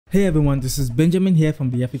Hey everyone, this is Benjamin here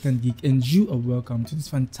from the African Geek, and you are welcome to this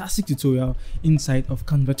fantastic tutorial inside of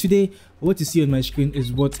Canva. Today, what you see on my screen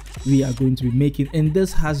is what we are going to be making, and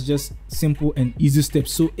this has just simple and easy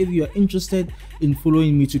steps. So if you are interested in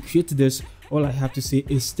following me to create this, all I have to say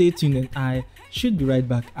is stay tuned, and I should be right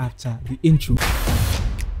back after the intro.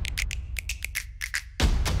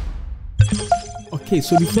 Okay,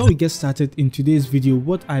 so before we get started in today's video,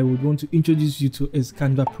 what I would want to introduce you to is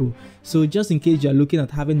Canva Pro. So just in case you're looking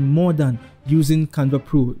at having more than using Canva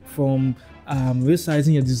Pro, from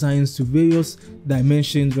resizing your designs to various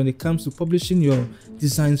dimensions when it comes to publishing your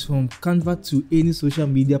designs from Canva to any social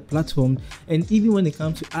media platform, and even when it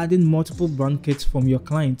comes to adding multiple brand kits from your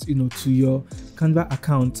clients, to your Canva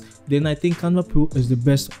account, then I think Canva Pro is the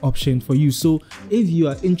best option for you. So if you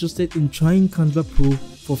are interested in trying Canva Pro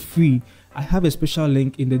for free, I have a special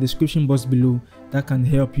link in the description box below that can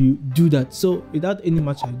help you do that. So without any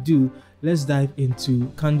much ado, let's dive into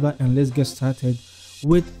Canva and let's get started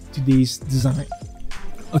with today's design.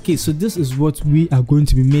 Okay, so this is what we are going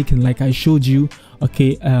to be making, like I showed you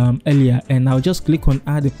earlier, and I'll just click on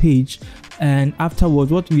add a page, and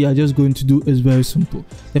afterward what we are just going to do is very simple.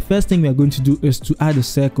 The first thing we are going to do is to add a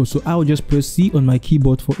circle. So I'll just press C on my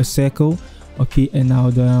keyboard for a circle, and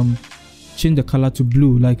I'll change the color to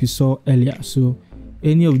blue like you saw earlier. So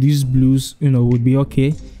any of these blues would be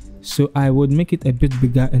okay. So I would make it a bit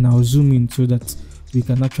bigger and I'll zoom in so that we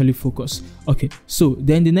can actually focus. Okay, so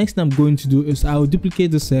then the next thing I'm going to do is I'll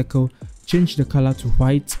duplicate the circle, change the color to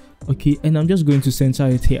white, and I'm just going to center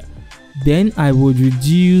it here. Then I would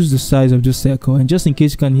reduce the size of the circle, and just in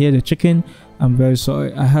case you can hear the chicken, I'm very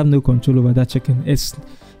sorry, I have no control over that chicken. It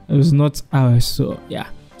was not ours, so yeah.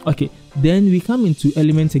 Okay, then we come into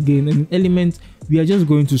element again, and in element we are just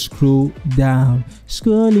going to scrolling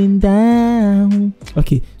down.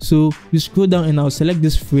 Okay, so we scroll down and I'll select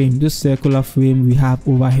this frame, this circular frame we have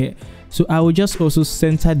over here. So I will just also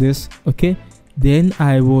center this. Then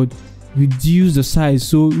I would reduce the size.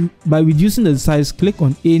 So by reducing the size, click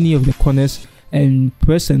on any of the corners and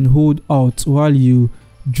press and hold Alt while you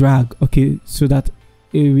drag, so that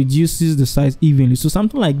it reduces the size evenly. So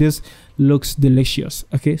something like this looks delicious.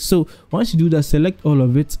 So once you do that, select all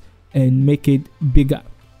of it and make it bigger.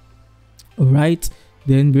 All right,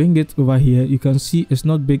 then bring it over here. You can see it's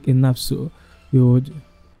not big enough, so we would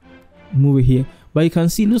move it here, but you can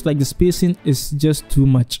see it looks like the spacing is just too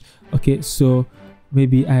much. So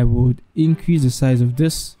maybe I would increase the size of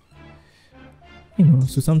this,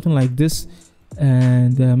 so something like this,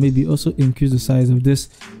 and maybe also increase the size of this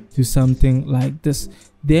to something like this.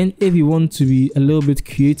 Then if you want to be a little bit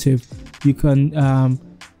creative, you can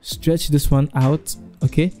stretch this one out.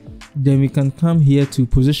 Then we can come here to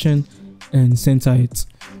position and center it.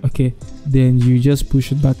 Then you just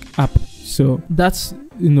push it back up. So that's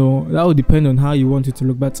that will depend on how you want it to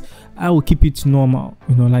look, but I will keep it normal,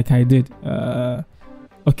 like I did.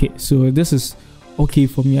 So this is okay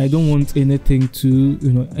for me. I don't want anything to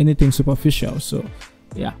anything superficial, so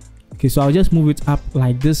yeah. So I'll just move it up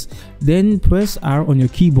like this. Then press R on your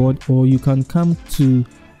keyboard, or you can come to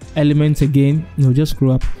element again, just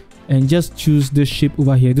scroll up and just choose this shape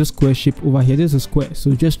over here, this square shape over here. This is a square,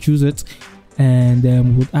 so just choose it, and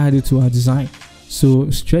we'll add it to our design. So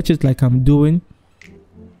stretch it like I'm doing,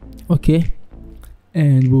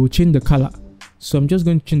 and we'll change the color. So I'm just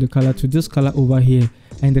going to change the color to this color over here,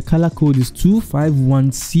 and the color code is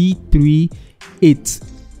 251C38.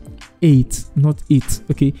 8, not 8.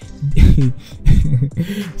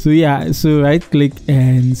 So yeah, so right click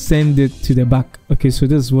and send it to the back. So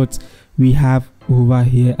this is what we have over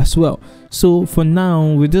here as well. So for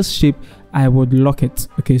now, with this shape, I would lock it.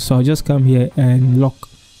 So I'll just come here and lock.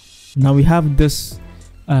 Now we have this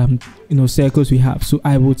circles we have. So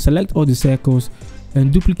I would select all the circles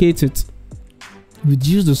and duplicate it,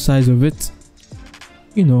 reduce the size of it,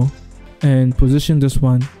 and position this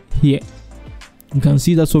one here. You can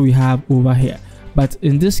see that's what we have over here, but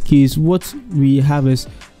in this case what we have is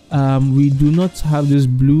we do not have this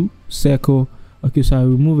blue circle. So I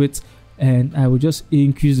remove it and I will just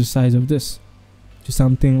increase the size of this to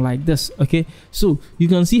something like this. So you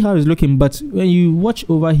can see how it's looking, but when you watch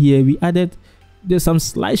over here, we added there's some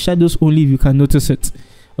slight shadows only, if you can notice it.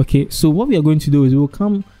 So what we are going to do is we'll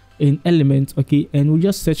come in element, and we'll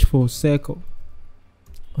just search for circle.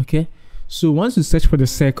 So once you search for the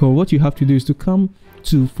circle, what you have to do is to come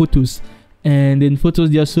to photos, and in photos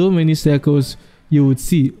there are so many circles you would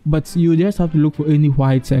see, but you just have to look for any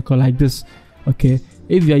white circle like this.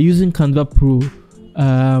 If you are using Canva Pro,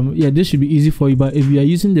 this should be easy for you, but if you are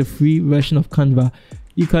using the free version of Canva,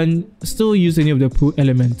 you can still use any of the Pro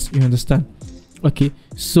elements, you understand.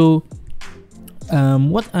 So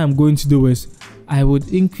what I'm going to do is I would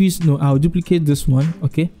I'll duplicate this one,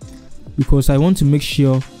 okay, because I want to make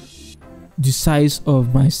sure the size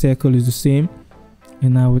of my circle is the same,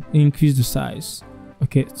 and I would increase the size.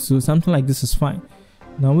 Okay, so something like this is fine.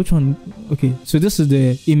 Now which one? Okay, so this is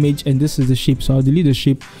the image and this is the shape, so I'll delete the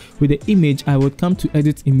shape. With the image, I would come to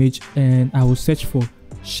edit image and I will search for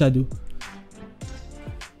shadow,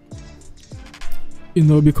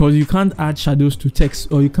 because you can't add shadows to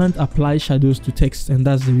text, or you can't apply shadows to text, and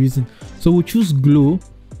that's the reason. So we'll choose glow,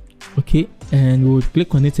 okay, and we'll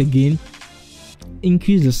click on it again,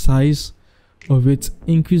 increase the size of it,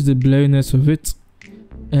 increase the blurriness of it,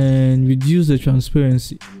 and reduce the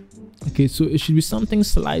transparency. Okay, so it should be something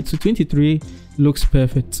slight. So 23 looks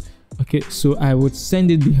perfect. Okay, so I would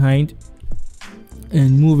send it behind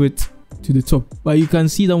and move it to the top, but you can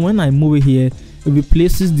see that when I move it here, it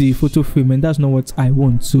replaces the photo frame, and that's not what I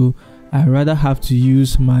want. So I rather have to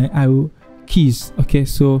use my arrow keys. Okay,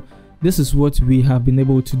 so this is what we have been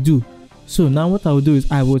able to do. So now what I will do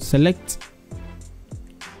is I would select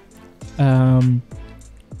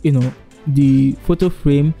the photo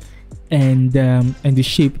frame and the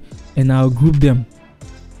shape, and I'll group them.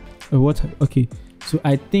 Okay, so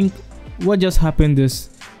I think what just happened is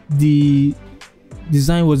the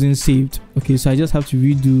design wasn't saved. Okay, so I just have to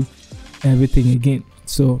redo everything again.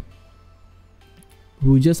 So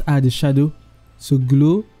we'll just add the shadow, so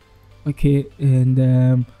glow, okay,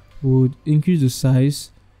 and we'll increase the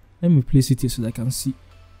size. Let me place it here so that I can see,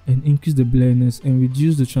 and increase the blurriness and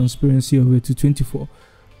reduce the transparency of it to 24,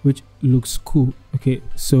 which looks cool. Okay,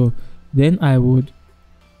 so then I would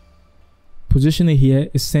position it here,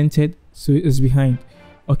 it's centered, so it's behind.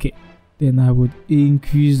 Okay, then I would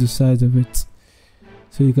increase the size of it,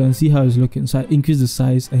 so you can see how it's looking. So I increase the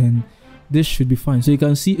size, and this should be fine. So you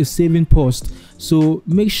can see it's saving post. So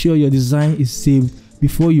make sure your design is saved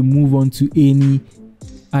before you move on to any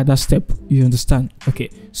other step, you understand? Okay,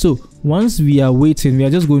 so once we are waiting, we are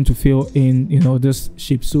just going to fill in this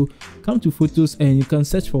shape. So come to photos, and you can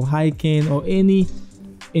search for hiking or any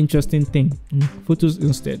interesting thing. Photos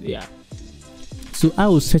instead, yeah. So I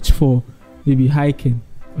will search for maybe hiking,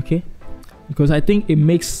 okay, because I think it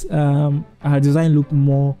makes our design look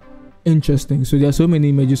more interesting. So there are so many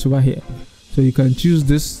images over here, so you can choose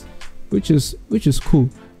this, which is cool.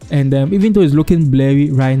 And even though it's looking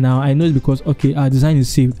blurry right now, I know it's because, okay, our design is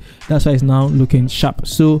saved, that's why it's now looking sharp.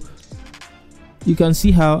 So you can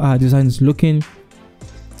see how our design is looking.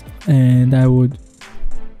 And I would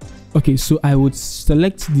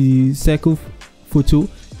select the circle photo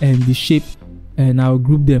and the shape, and I'll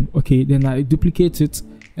group them. Okay, then I duplicate it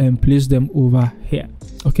and place them over here.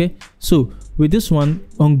 Okay, so with this one,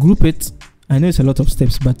 ungroup it. I know it's a lot of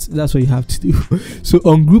steps, but that's what you have to do. So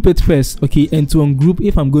ungroup it first. Okay, and to ungroup,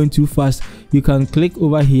 if I'm going too fast, you can click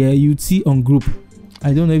over here, you'd see ungroup.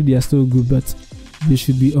 I don't know if they are still grouped, but they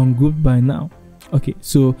should be ungrouped by now. Okay,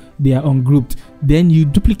 so they are ungrouped. Then you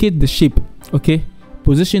duplicate the shape, okay,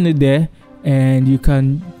 position it there, and you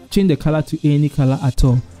can change the color to any color at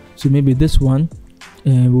all. So maybe this one,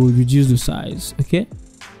 and we'll reduce the size. Okay,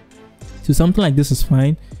 so something like this is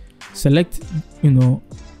fine. Select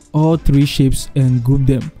all three shapes and group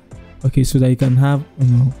them, okay, so that you can have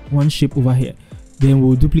one shape over here. Then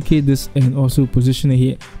we'll duplicate this and also position it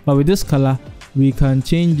here, but with this color we can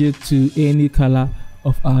change it to any color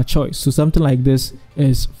of our choice. So something like this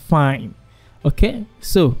is fine. Okay,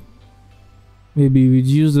 so maybe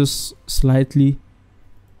reduce this slightly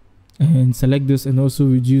and select this and also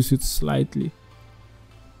reduce it slightly.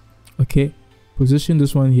 Okay, position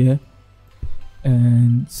this one here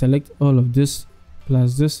and select all of this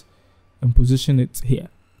plus this and position it here.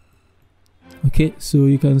 Okay, so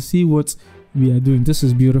you can see what we are doing. This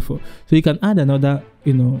is beautiful. So you can add another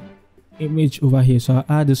image over here. So I'll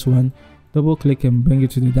add this one, double click and bring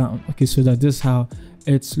it to the down. Okay, so that this is how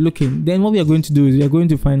it's looking. Then what we are going to do is we are going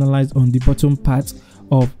to finalize on the bottom part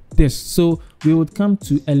of this. So we would come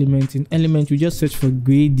to element. In element we just search for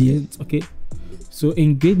gradient. Okay, so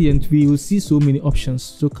in gradient we will see so many options.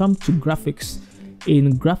 So come to graphics.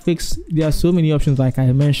 In graphics there are so many options like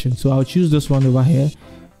I mentioned, so I'll choose this one over here,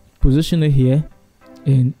 position it here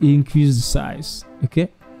and increase the size.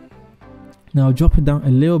 Okay, now drop it down a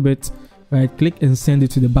little bit, right click and send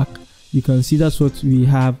it to the back. You can see that's what we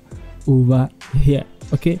have over here.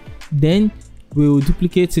 Okay, then we will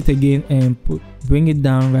duplicate it again and bring it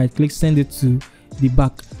down, right click, send it to the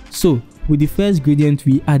back. So with the first gradient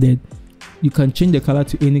we added, you can change the color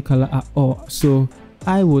to any color at all. So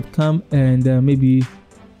I would come and maybe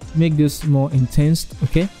make this more intense.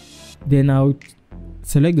 Okay, then I'll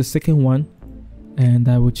select the second one and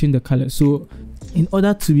I will change the color. So in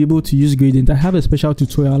order to be able to use gradient, I have a special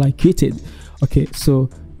tutorial I created. Okay, so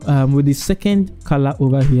with the second color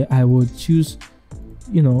over here, I would choose,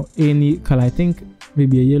 you know, any color. I think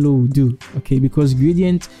maybe a yellow will do, okay, because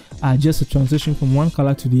gradients are just a transition from one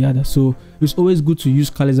color to the other, so it's always good to use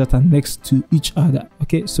colors that are next to each other.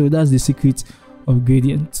 Okay, so that's the secret of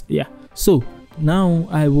gradient. Yeah, so now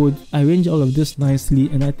I would arrange all of this nicely,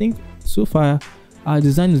 and I think so far our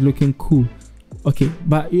design is looking cool. Okay,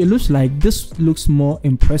 but it looks like this looks more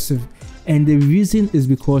impressive, and the reason is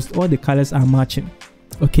because all the colors are matching.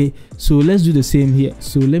 Okay, so let's do the same here.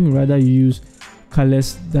 So let me rather use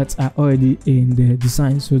colors that are already in the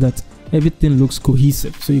design so that everything looks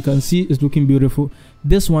cohesive. So you can see it's looking beautiful.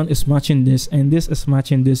 This one is matching this, and this is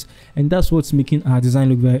matching this, and that's what's making our design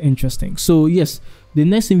look very interesting. So yes, the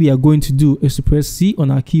next thing we are going to do is to press C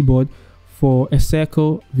on our keyboard for a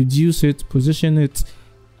circle, reduce it, position it.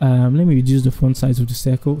 Let me reduce the font size of the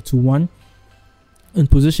circle to 1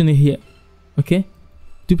 and position it here. Okay,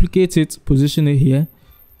 duplicate it, position it here,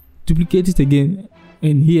 duplicate it again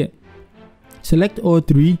and here. Select all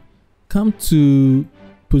three, come to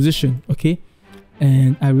position, okay,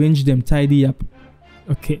 and arrange them, tidy up.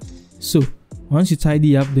 Okay, so once you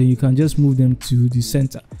tidy up, then you can just move them to the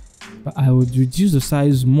center. But I would reduce the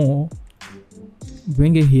size more,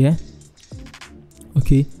 bring it here.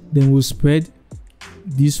 Okay, then we'll spread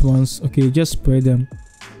these ones. Okay, just spread them.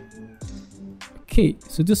 Okay,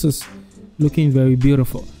 so this is looking very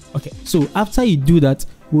beautiful. Okay, so after you do that,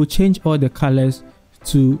 we'll change all the colors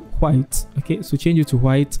to white. Okay, so change it to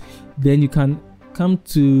white. Then you can come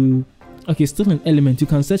to, okay, still an element, you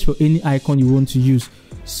can search for any icon you want to use.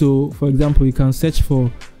 So for example, you can search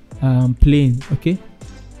for plane. Okay,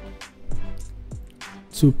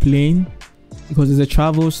 so plane, because it's a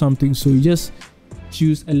travel something, so you just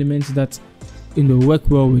choose elements that work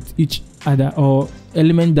well with each other, or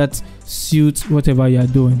element that suits whatever you are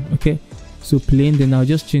doing. Okay, so plane, then I'll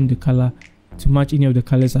just change the color to match any of the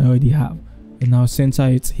colors I already have, and I'll center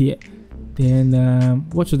it here. Then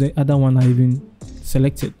what was the other one I even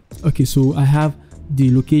selected? Okay, so I have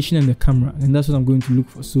the location and the camera, and that's what I'm going to look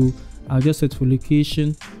for. So I'll just search for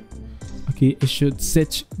location. Okay, it should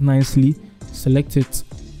search nicely. Select it,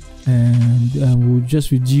 and we'll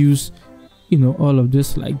just reduce all of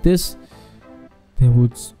this like this. Then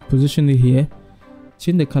we'll position it here,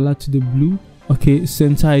 change the color to the blue. Okay,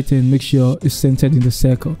 center it and make sure it's centered in the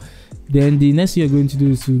circle. Then the next thing you're going to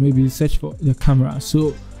do is to maybe search for the camera.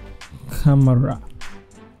 So camera,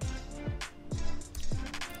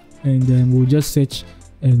 and then we'll just search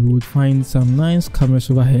and we'll find some nice cameras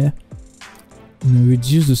over here.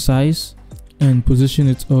 Reduce the size and position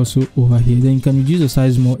it also over here. Then you can reduce the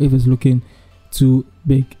size more if it's looking too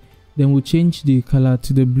big. Then we'll change the color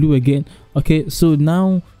to the blue again. Okay, so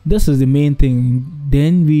now this is the main thing.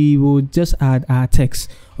 Then we will just add our text.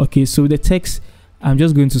 Okay, so the text, I'm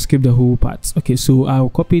just going to skip the whole part. Okay, so I'll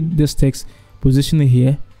copy this text, position it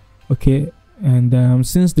here. Okay, and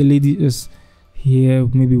since the lady is here,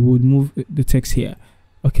 maybe we'll move the text here.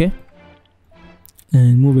 Okay,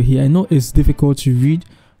 and move it here. I know it's difficult to read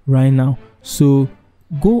right now, so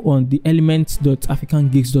go on the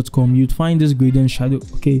elements.africangeeks.com. you'd find this gradient shadow.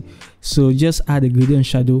 Okay, so just add a gradient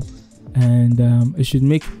shadow, and it should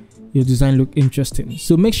make your design look interesting.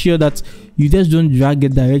 So make sure that you just don't drag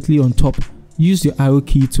it directly on top. Use your arrow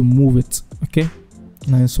key to move it. Okay,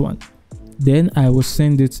 nice one. Then I will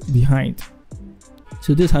send it behind.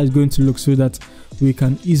 So this is how it's going to look, so that we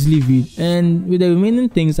can easily read. And with the remaining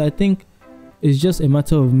things, I think it's just a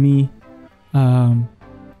matter of me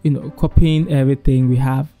copying everything we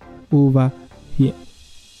have over here.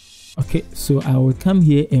 Okay, so I will come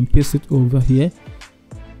here and paste it over here,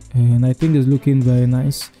 and I think it's looking very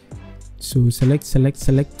nice. So select,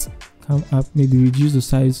 come up, maybe reduce the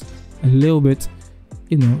size a little bit,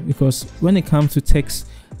 because when it comes to text,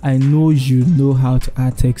 I know you know how to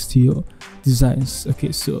add text to your designs.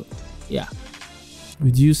 Okay, so yeah,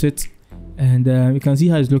 reduce it, and you can see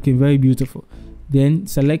how it's looking very beautiful. Then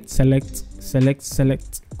select,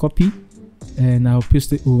 copy, and I'll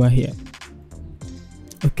paste it over here.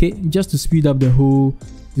 Okay, just to speed up the whole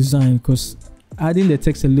design, because adding the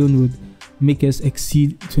text alone would make us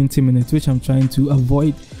exceed 20 minutes, which I'm trying to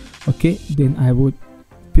avoid. Okay, then I would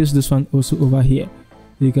paste this one also over here.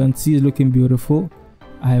 You can see it's looking beautiful.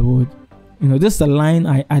 I would, this is the line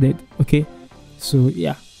I added. Okay, so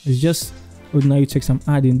yeah, it's just ordinary text I'm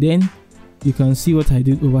adding. Then you can see what I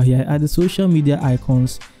did over here. I added social media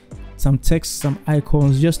icons, some text, some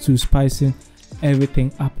icons, just to spice in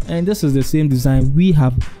everything up. And this is the same design we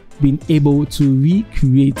have been able to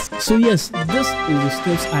recreate. So yes, this is the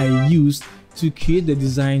steps I used to create the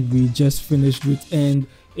design we just finished with. And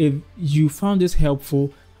if you found this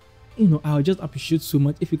helpful, I'll just appreciate so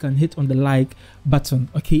much if you can hit on the like button.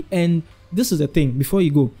 Okay, and this is the thing, before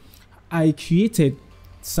you go, I created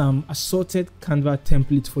some assorted Canva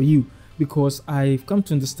templates for you, because I've come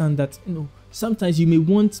to understand that sometimes you may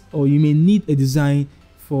want or you may need a design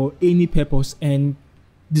for any purpose, and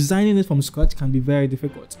designing it from scratch can be very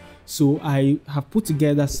difficult. So I have put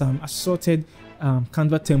together some assorted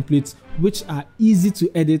Canva templates which are easy to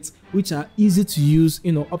edit, which are easy to use,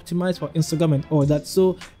 optimized for Instagram and all that.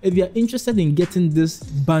 So if you're interested in getting this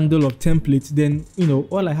bundle of templates, then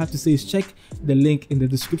all I have to say is check the link in the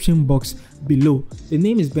description box below. The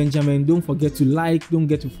name is Benjamin. Don't forget to like, don't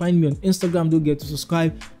forget to find me on Instagram, don't forget to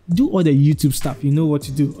subscribe, do all the YouTube stuff. You know what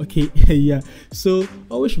to do, okay? Yeah, so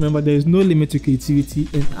always remember, there is no limit to creativity,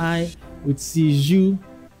 and I would see you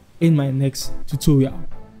in my next tutorial.